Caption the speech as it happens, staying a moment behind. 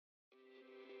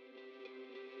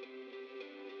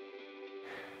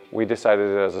we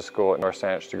decided as a school at North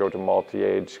Saanich to go to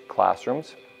multi-age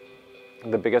classrooms.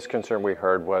 The biggest concern we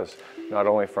heard was not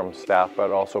only from staff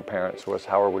but also parents was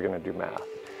how are we going to do math?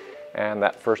 And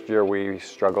that first year we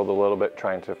struggled a little bit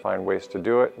trying to find ways to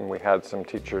do it, and we had some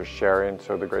teachers sharing,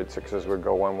 so the grade 6s would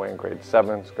go one way and grade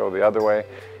 7s go the other way,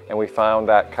 and we found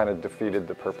that kind of defeated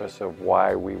the purpose of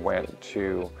why we went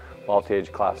to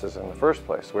multi-age classes in the first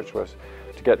place, which was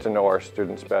to get to know our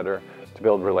students better, to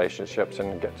build relationships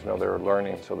and get to know their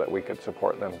learning so that we could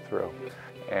support them through.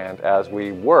 And as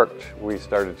we worked, we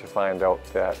started to find out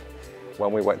that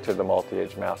when we went to the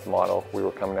multi-age math model, we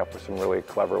were coming up with some really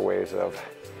clever ways of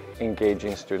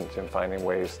engaging students and finding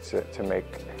ways to make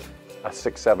a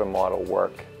 6-7 model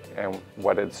work. And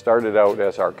what had started out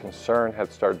as our concern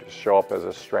had started to show up as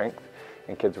a strength,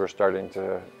 and kids were starting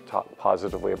to talk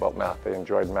positively about math. They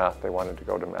enjoyed math, they wanted to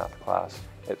go to math class.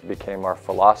 It became our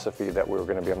philosophy that we were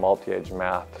going to be a multi-age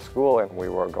math school, and we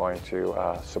were going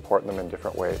to support them in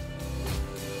different ways.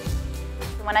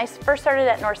 When I first started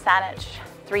at North Saanich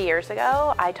 3 years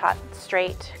ago, I taught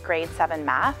straight grade 7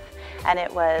 math. And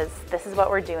it was, this is what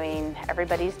we're doing,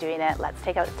 everybody's doing it, let's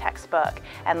take out a textbook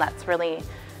and let's really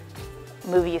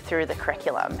move you through the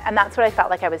curriculum. And that's what I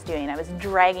felt like I was doing. I was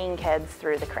dragging kids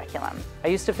through the curriculum. I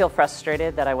used to feel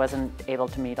frustrated that I wasn't able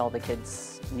to meet all the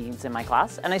kids' needs in my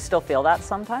class, and I still feel that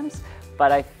sometimes,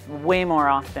 but way more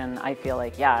often I feel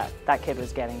like, yeah, that kid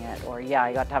was getting it, or yeah,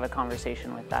 I got to have a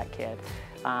conversation with that kid.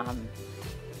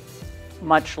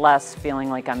 Much less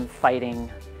feeling like I'm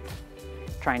fighting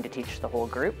trying to teach the whole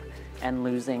group and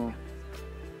losing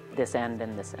this end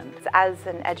and this end. As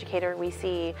an educator, we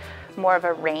see more of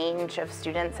a range of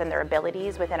students and their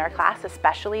abilities within our class,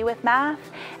 especially with math.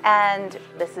 And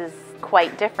this is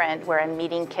quite different where I'm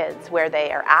meeting kids where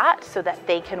they are at so that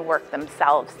they can work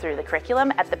themselves through the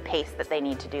curriculum at the pace that they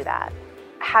need to do that.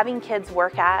 Having kids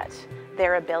work at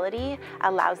their ability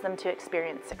allows them to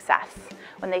experience success.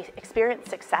 When they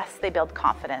experience success, they build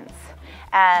confidence.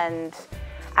 And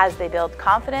as they build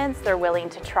confidence, they're willing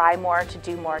to try more, to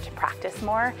do more, to practice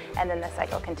more, and then the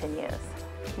cycle continues.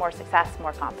 More success,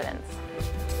 more confidence.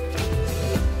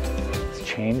 It's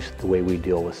changed the way we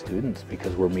deal with students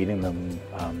because we're meeting them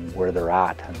where they're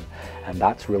at, and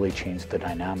that's really changed the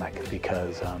dynamic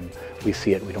because we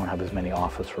see it, we don't have as many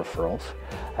office referrals.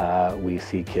 We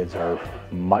see kids are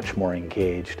much more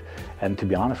engaged, and to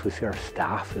be honest, we see our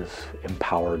staff is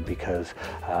empowered because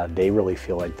they really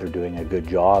feel like they're doing a good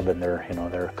job, and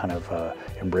they're kind of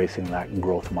embracing that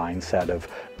growth mindset of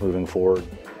moving forward.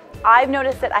 I've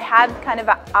noticed that I had kind of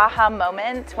an aha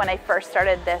moment when I first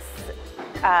started this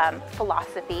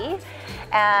philosophy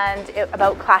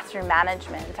about classroom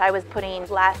management. I was putting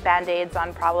less band-aids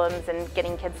on problems and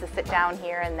getting kids to sit down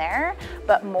here and there,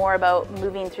 but more about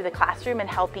moving through the classroom and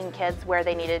helping kids where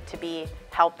they needed to be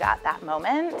helped at that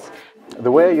moment.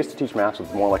 The way I used to teach math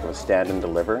was more like a stand and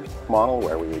deliver model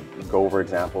where we would go over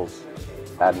examples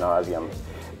ad nauseum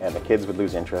and the kids would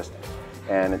lose interest.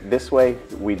 And this way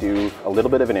we do a little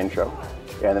bit of an intro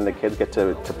and then the kids get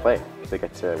to play. They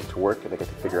get to work, they get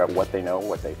to figure out what they know,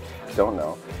 what they don't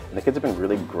know. And the kids have been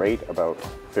really great about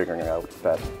figuring out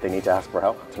that they need to ask for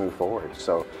help to move forward.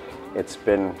 So it's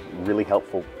been really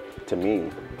helpful to me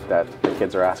that the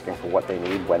kids are asking for what they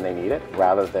need when they need it,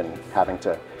 rather than having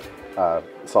to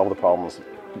solve the problems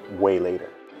way later.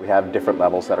 We have different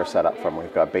levels that are set up from.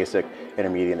 We've got basic,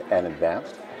 intermediate, and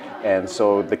advanced. And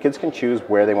so the kids can choose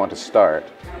where they want to start.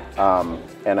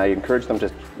 And I encourage them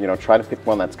to, try to pick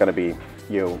one that's going to be,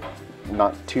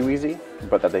 not too easy,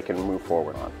 but that they can move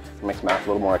forward on. It makes math a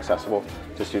little more accessible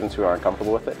to students who aren't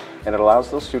comfortable with it, and it allows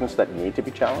those students that need to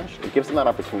be challenged, it gives them that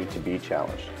opportunity to be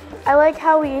challenged. I like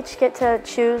how we each get to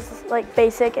choose like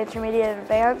basic, intermediate, and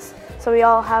advanced, so we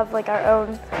all have like our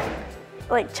own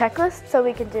checklist so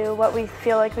we can do what we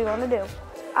feel like we want to do.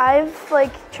 I've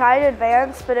tried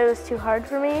advanced, but it was too hard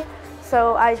for me,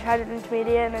 so I tried an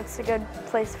intermediate, and it's a good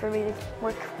place for me to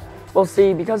work. Well,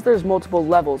 see, because there's multiple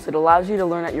levels, it allows you to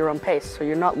learn at your own pace. So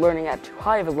you're not learning at too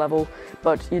high of a level,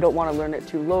 but you don't want to learn at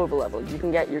too low of a level. You can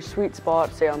get your sweet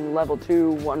spot, say on level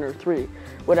 2, 1, or 3,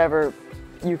 whatever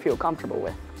you feel comfortable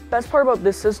with. Best part about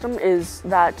this system is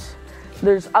that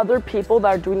there's other people that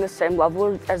are doing the same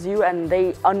level as you and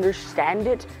they understand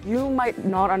it. You might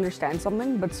not understand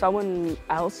something, but someone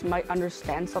else might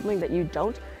understand something that you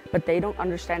don't, but they don't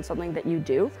understand something that you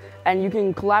do. And you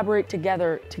can collaborate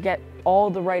together to get all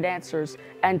the right answers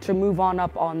and to move on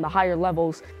up on the higher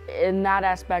levels. In that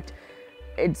aspect,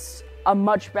 it's a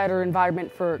much better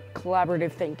environment for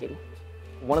collaborative thinking.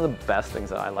 One of the best things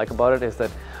that I like about it is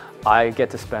that I get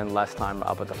to spend less time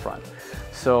up at the front.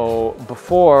 So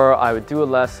before I would do a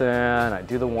lesson, I'd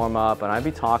do the warm-up, and I'd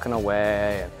be talking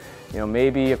away, You know,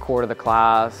 maybe a quarter of the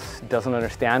class doesn't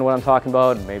understand what I'm talking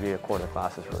about, maybe a quarter of the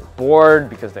class is really bored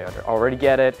because they already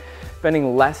get it.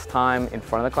 Spending less time in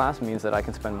front of the class means that I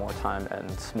can spend more time in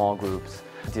small groups,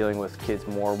 dealing with kids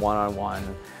more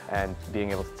one-on-one and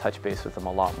being able to touch base with them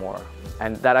a lot more.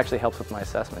 And that actually helps with my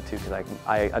assessment too, because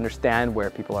I understand where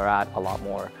people are at a lot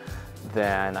more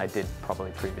than I did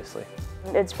probably previously.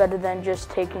 It's better than just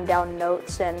taking down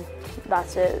notes and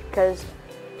that's it, because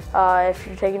if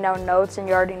you're taking down notes and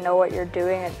you already know what you're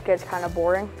doing, it gets kind of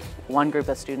boring. One group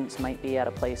of students might be at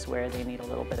a place where they need a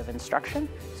little bit of instruction.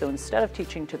 So instead of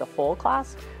teaching to the whole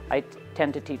class, I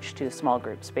tend to teach to small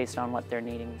groups based on what they're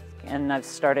needing. And I've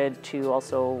started to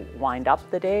also wind up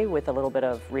the day with a little bit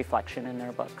of reflection in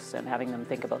their books and having them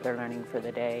think about their learning for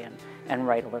the day and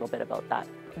write a little bit about that.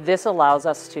 This allows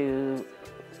us to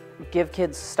give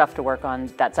kids stuff to work on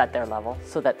that's at their level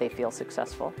so that they feel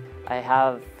successful. I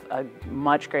have a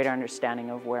much greater understanding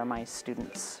of where my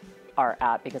students are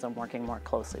at because I'm working more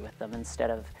closely with them instead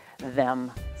of them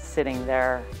sitting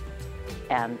there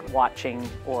and watching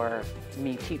or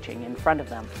me teaching in front of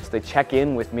them. So they check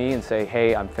in with me and say,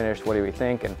 hey, I'm finished, what do we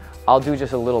think? And I'll do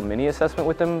just a little mini assessment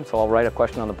with them. So I'll write a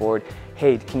question on the board.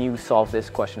 Hey, can you solve this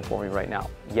question for me right now?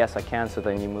 Yes, I can, so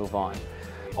then you move on.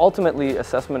 Ultimately,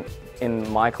 assessment in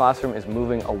my classroom is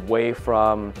moving away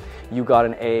from you got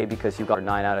an A because you got a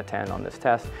 9 out of 10 on this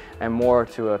test, and more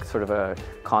to a sort of a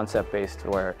concept-based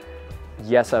where,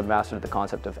 yes, I've mastered the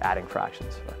concept of adding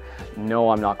fractions. Or, no,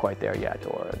 I'm not quite there yet,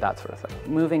 or that sort of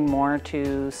thing. Moving more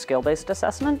to skill-based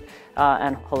assessment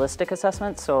and holistic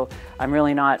assessment. So I'm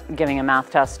really not giving a math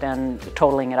test and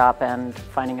totaling it up and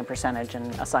finding a percentage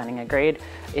and assigning a grade.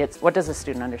 It's what does the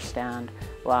student understand?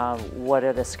 What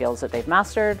are the skills that they've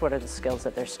mastered? What are the skills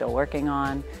that they're still working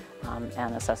on?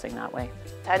 And assessing that way.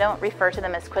 I don't refer to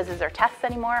them as quizzes or tests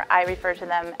anymore. I refer to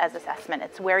them as assessment.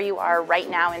 It's where you are right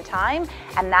now in time,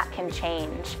 and that can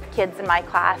change. Kids in my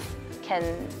class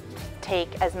can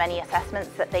take as many assessments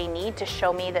that they need to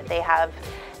show me that they have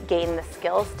gained the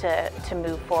skills to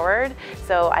move forward.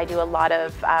 So I do a lot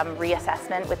of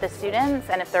reassessment with the students,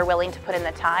 and if they're willing to put in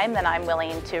the time, then I'm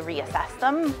willing to reassess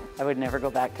them. I would never go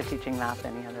back to teaching math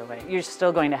any other way. You're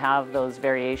still going to have those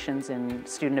variations in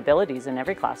student abilities in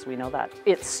every class, we know that.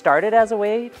 It started as a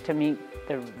way to meet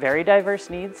the very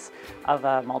diverse needs of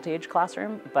a multi-age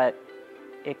classroom, but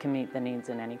it can meet the needs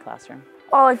in any classroom.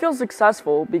 Well, I feel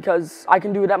successful because I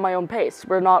can do it at my own pace.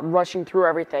 We're not rushing through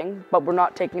everything, but we're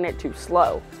not taking it too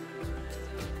slow.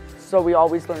 So we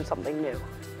always learn something new.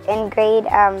 In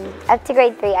up to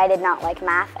grade 3, I did not like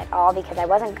math at all because I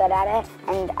wasn't good at it.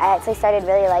 And I actually started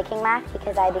really liking math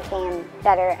because I became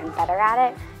better and better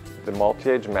at it. The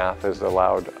multi-age math has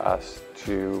allowed us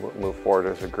to move forward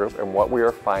as a group, and what we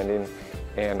are finding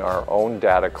in our own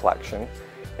data collection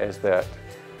is that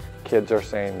kids are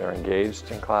saying they're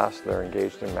engaged in class, they're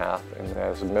engaged in math, and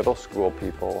as middle school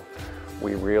people,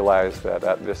 we realize that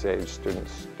at this age,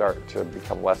 students start to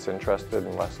become less interested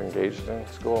and less engaged in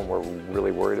school, and we're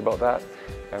really worried about that.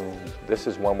 And this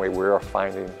is one way we are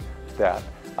finding that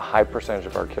a high percentage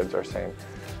of our kids are saying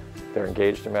they're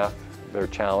engaged in math, they're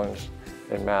challenged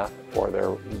in math, or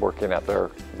they're working at their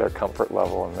comfort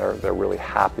level, and they're really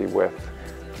happy with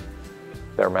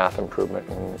their math improvement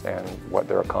and what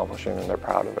they're accomplishing, and they're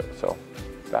proud of it. So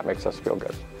that makes us feel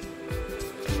good.